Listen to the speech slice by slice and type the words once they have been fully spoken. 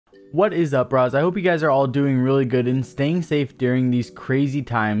What is up, bros? I hope you guys are all doing really good and staying safe during these crazy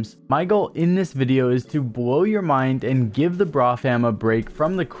times. My goal in this video is to blow your mind and give the Brah fam a break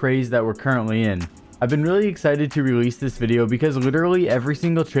from the craze that we're currently in. I've been really excited to release this video because literally every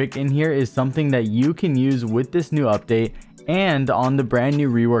single trick in here is something that you can use with this new update and on the brand new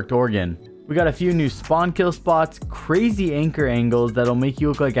reworked organ. We got a few new spawn kill spots, crazy anchor angles that'll make you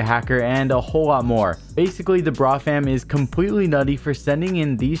look like a hacker, and a whole lot more. Basically, the Brah fam is completely nutty for sending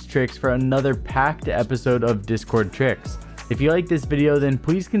in these tricks for another packed episode of Discord tricks. If you like this video, then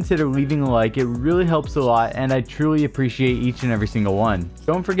please consider leaving a like. It really helps a lot and I truly appreciate each and every single one.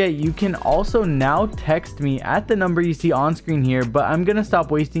 Don't forget, you can also now text me at the number you see on screen here, but I'm gonna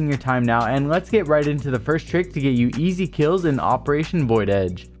stop wasting your time now and let's get right into the first trick to get you easy kills in Operation Void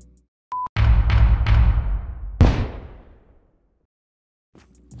Edge.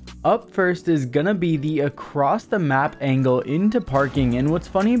 Up first is gonna be the across the map angle into parking, and what's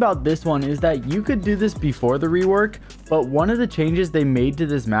funny about this one is that you could do this before the rework, but one of the changes they made to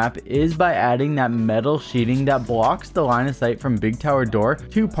this map is by adding that metal sheeting that blocks the line of sight from big tower door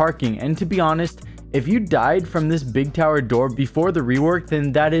to parking. And to be honest, if you died from this big tower door before the rework,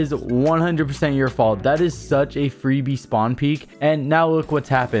 then that is 100% your fault. That is such a freebie spawn peek, and now look what's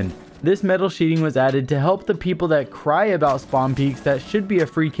happened. This metal sheeting was added to help the people that cry about spawn peaks that should be a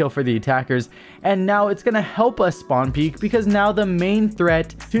free kill for the attackers, and now it's going to help us spawn peak because now the main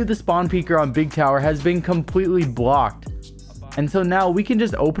threat to the spawn peeker on big tower has been completely blocked. And so now we can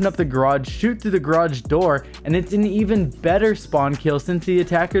just open up the garage, shoot through the garage door, and it's an even better spawn kill since the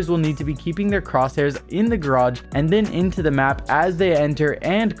attackers will need to be keeping their crosshairs in the garage and then into the map as they enter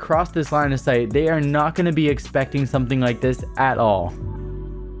and cross this line of sight. They are not going to be expecting something like this at all.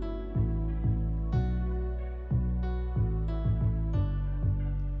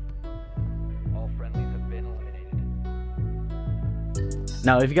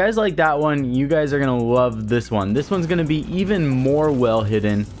 Now, if you guys like that one, you guys are going to love this one. This one's going to be even more well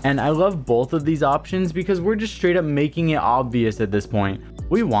hidden. And I love both of these options because we're just straight up making it obvious at this point.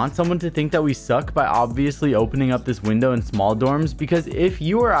 We want someone to think that we suck by obviously opening up this window in small dorms, because if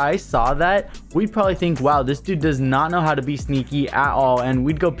you or I saw that, we'd probably think, wow, this dude does not know how to be sneaky at all, and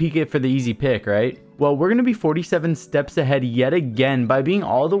we'd go peek it for the easy pick, right? Well, we're going to be 47 steps ahead yet again by being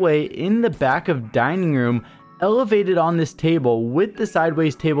all the way in the back of dining room, elevated on this table with the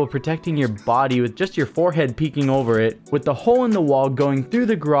sideways table protecting your body with just your forehead peeking over it, with the hole in the wall going through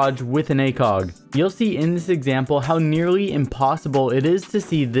the garage with an ACOG. You'll see in this example how nearly impossible it is to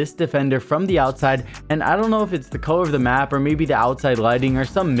see this defender from the outside, and I don't know if it's the color of the map or maybe the outside lighting or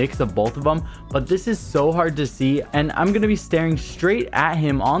some mix of both of them, but this is so hard to see, and I'm going to be staring straight at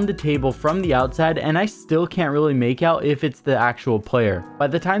him on the table from the outside and I still can't really make out if it's the actual player. By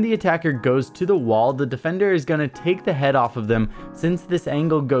the time the attacker goes to the wall, the defender is going to take the head off of them since this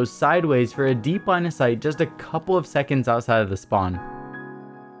angle goes sideways for a deep line of sight just a couple of seconds outside of the spawn.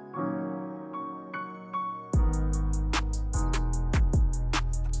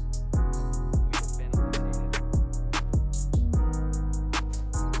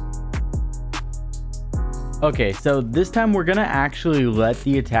 Okay, so this time we're gonna actually let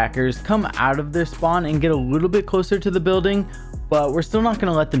the attackers come out of their spawn and get a little bit closer to the building, but we're still not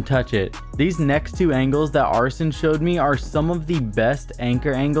gonna let them touch it. These next two angles that Arson showed me are some of the best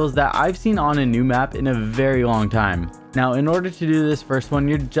anchor angles that I've seen on a new map in a very long time. Now, in order to do this first one,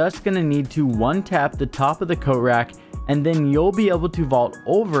 you're just gonna need to one tap the top of the coat rack, and then you'll be able to vault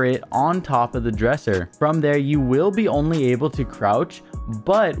over it on top of the dresser. From there, you will be only able to crouch,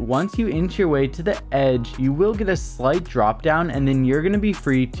 but once you inch your way to the edge, you will get a slight drop down, and then you're going to be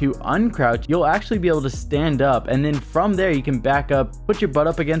free to uncrouch. You'll actually be able to stand up, and then from there you can back up, put your butt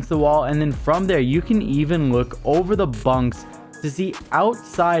up against the wall, and then from there you can even look over the bunks to see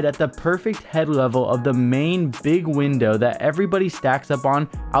outside at the perfect head level of the main big window that everybody stacks up on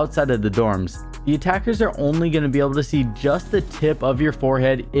outside of the dorms. The attackers are only going to be able to see just the tip of your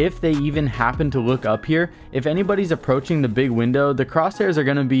forehead if they even happen to look up here. If anybody's approaching the big window, the crosshairs are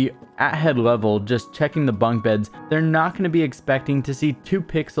going to be at head level, just checking the bunk beds. They're not going to be expecting to see 2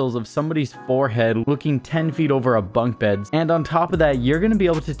 pixels of somebody's forehead looking 10 feet over a bunk bed. And on top of that, you're going to be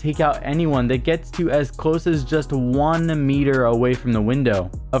able to take out anyone that gets to as close as just 1 meter away from the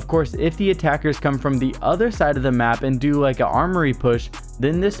window. Of course, if the attackers come from the other side of the map and do like an armory push,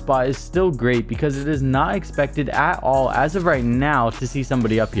 then this spot is still great because it is not expected at all as of right now to see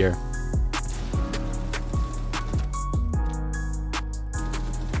somebody up here.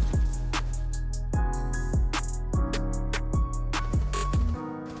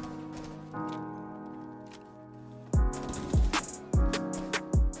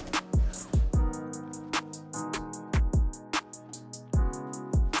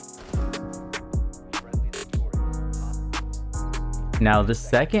 Now the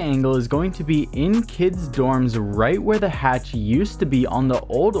second angle is going to be in kids' dorms right where the hatch used to be on the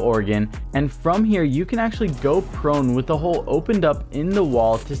old Oregon, and from here you can actually go prone with the hole opened up in the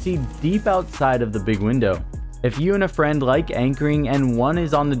wall to see deep outside of the big window. If you and a friend like anchoring and one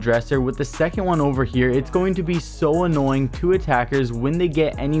is on the dresser with the second one over here, it's going to be so annoying to attackers when they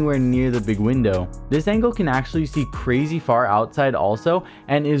get anywhere near the big window. This angle can actually see crazy far outside also,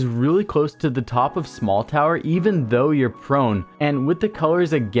 and is really close to the top of small tower even though you're prone. And with the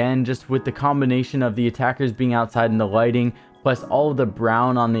colors again, just with the combination of the attackers being outside and the lighting, plus all of the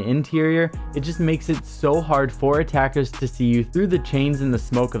brown on the interior, it just makes it so hard for attackers to see you through the chains and the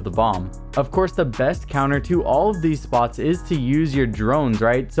smoke of the bomb. Of course, the best counter to all of these spots is to use your drones,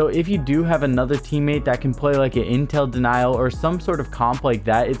 right? So if you do have another teammate that can play like an intel denial or some sort of comp like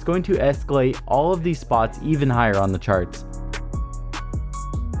that, it's going to escalate all of these spots even higher on the charts.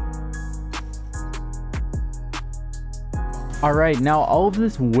 Alright, now all of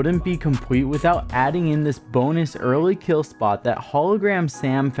this wouldn't be complete without adding in this bonus early kill spot that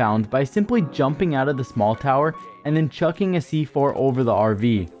HologramSam found by simply jumping out of the small tower and then chucking a C4 over the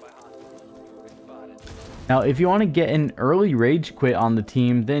RV. Now if you want to get an early rage quit on the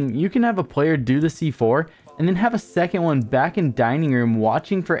team, then you can have a player do the C4 and then have a second one back in dining room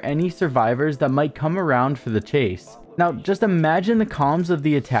watching for any survivors that might come around for the chase. Now just imagine the comms of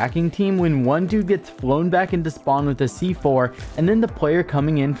the attacking team when one dude gets flown back into spawn with a C4 and then the player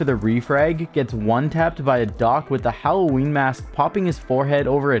coming in for the refrag gets one tapped by a doc with a Halloween mask popping his forehead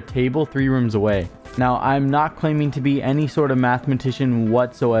over a table 3 rooms away. Now I'm not claiming to be any sort of mathematician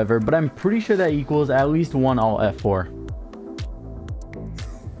whatsoever, but I'm pretty sure that equals at least one Alt F4.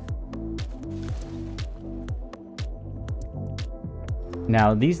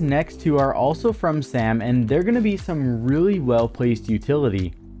 Now these next two are also from Sam, and they're going to be some really well placed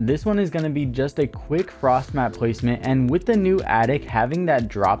utility. This one is going to be just a quick frost mat placement, and with the new attic having that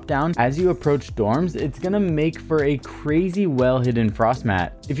drop down as you approach dorms, it's going to make for a crazy well hidden frost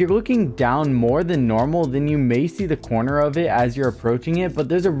mat. If you're looking down more than normal, then you may see the corner of it as you're approaching it, but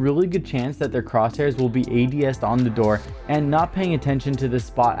there's a really good chance that their crosshairs will be ADS'd on the door and not paying attention to this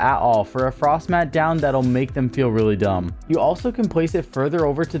spot at all for a frost mat down that'll make them feel really dumb. You also can place it further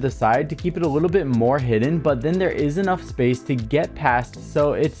over to the side to keep it a little bit more hidden, but then there is enough space to get past,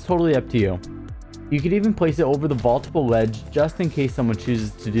 so it's totally up to you. You could even place it over the vaultable ledge just in case someone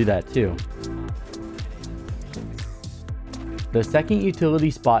chooses to do that too. The second utility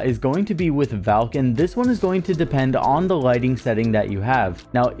spot is going to be with Valk, and this one is going to depend on the lighting setting that you have.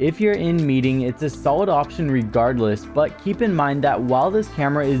 Now if you're in meeting, it's a solid option regardless, but keep in mind that while this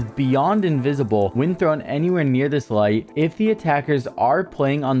camera is beyond invisible when thrown anywhere near this light, if the attackers are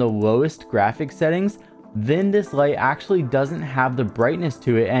playing on the lowest graphic settings, then this light actually doesn't have the brightness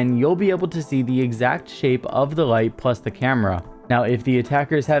to it, and you'll be able to see the exact shape of the light plus the camera. Now if the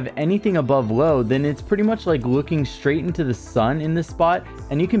attackers have anything above low, then it's pretty much like looking straight into the sun in this spot,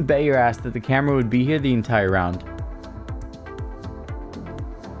 and you can bet your ass that the camera would be here the entire round.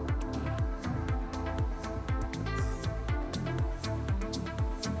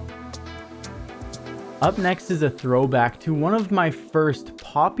 Up next is a throwback to one of my first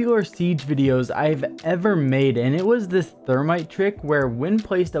popular siege videos I've ever made, and it was this thermite trick where when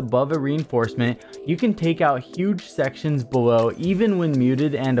placed above a reinforcement, you can take out huge sections below even when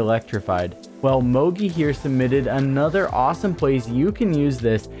muted and electrified. Well, Mogi here submitted another awesome place you can use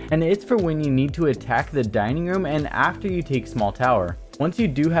this, and it's for when you need to attack the dining room and after you take small tower. Once you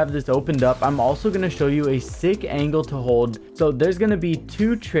do have this opened up, I'm also going to show you a sick angle to hold. So there's going to be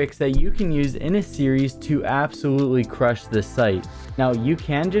 2 tricks that you can use in a series to absolutely crush this site. Now you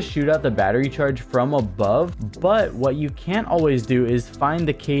can just shoot out the battery charge from above, but what you can't always do is find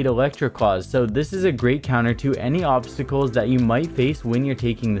the Cade Electro Claws. So this is a great counter to any obstacles that you might face when you're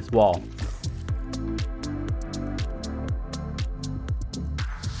taking this wall.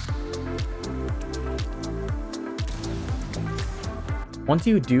 Once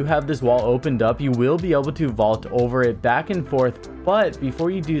you do have this wall opened up, you will be able to vault over it back and forth, but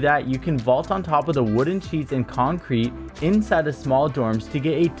before you do that, you can vault on top of the wooden sheets and concrete inside of small dorms to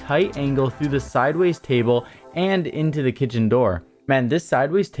get a tight angle through the sideways table and into the kitchen door. Man, this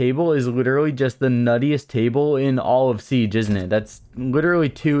sideways table is literally just the nuttiest table in all of Siege, isn't it? That's literally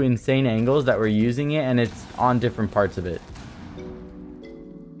 2 insane angles that we're using it, and it's on different parts of it.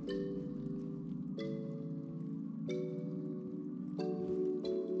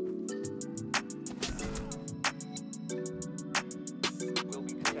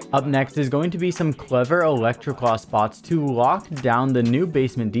 Up next is going to be some clever electroclaw spots to lock down the new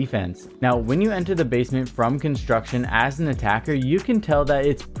basement defense. Now, when you enter the basement from construction as an attacker, you can tell that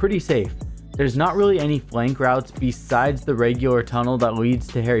it's pretty safe. There's not really any flank routes besides the regular tunnel that leads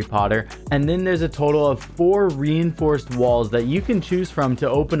to Harry Potter, and then there's a total of 4 reinforced walls that you can choose from to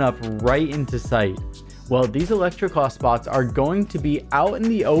open up right into sight. Well, these Electroclaw spots are going to be out in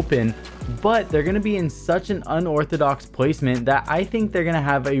the open, but they're going to be in such an unorthodox placement that I think they're going to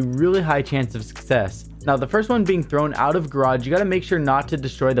have a really high chance of success. Now, the first one being thrown out of garage, you got to make sure not to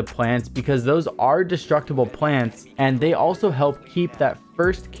destroy the plants because those are destructible plants, and they also help keep that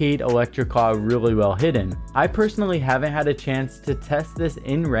first Cade Electroclaw really well hidden. I personally haven't had a chance to test this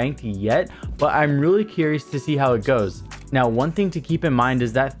in ranked yet, but I'm really curious to see how it goes. Now, one thing to keep in mind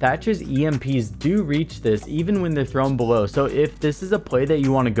is that Thatch's EMPs do reach this even when they're thrown below, so if this is a play that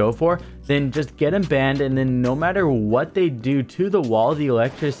you want to go for, then just get them banned, and then no matter what they do to the wall, the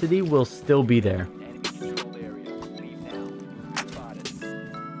electricity will still be there.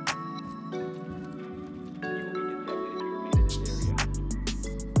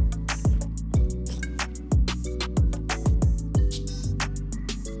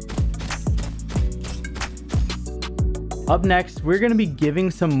 Up next, we're going to be giving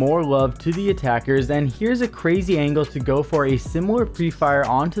some more love to the attackers, and here's a crazy angle to go for a similar pre-fire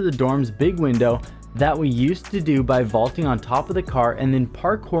onto the dorm's big window that we used to do by vaulting on top of the car and then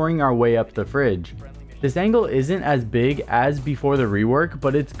parkouring our way up the fridge. This angle isn't as big as before the rework,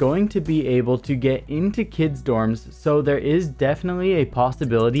 but it's going to be able to get into kids' dorms, so there is definitely a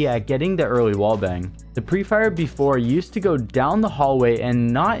possibility at getting the early wallbang. The pre-fire before used to go down the hallway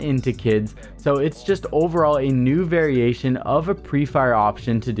and not into kids, so it's just overall a new variation of a pre-fire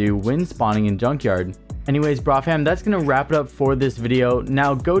option to do when spawning in junkyard. Anyways, Brah fam, that's going to wrap it up for this video.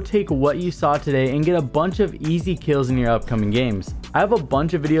 Now go take what you saw today and get a bunch of easy kills in your upcoming games. I have a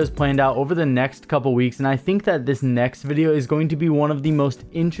bunch of videos planned out over the next couple weeks, and I think that this next video is going to be one of the most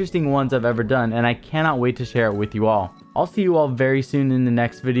interesting ones I've ever done, and I cannot wait to share it with you all. I'll see you all very soon in the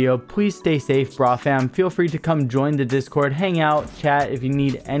next video. Please stay safe, Brah fam. Feel free to come join the Discord, hang out, chat if you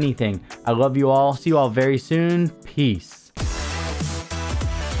need anything. I love you all. See you all very soon. Peace.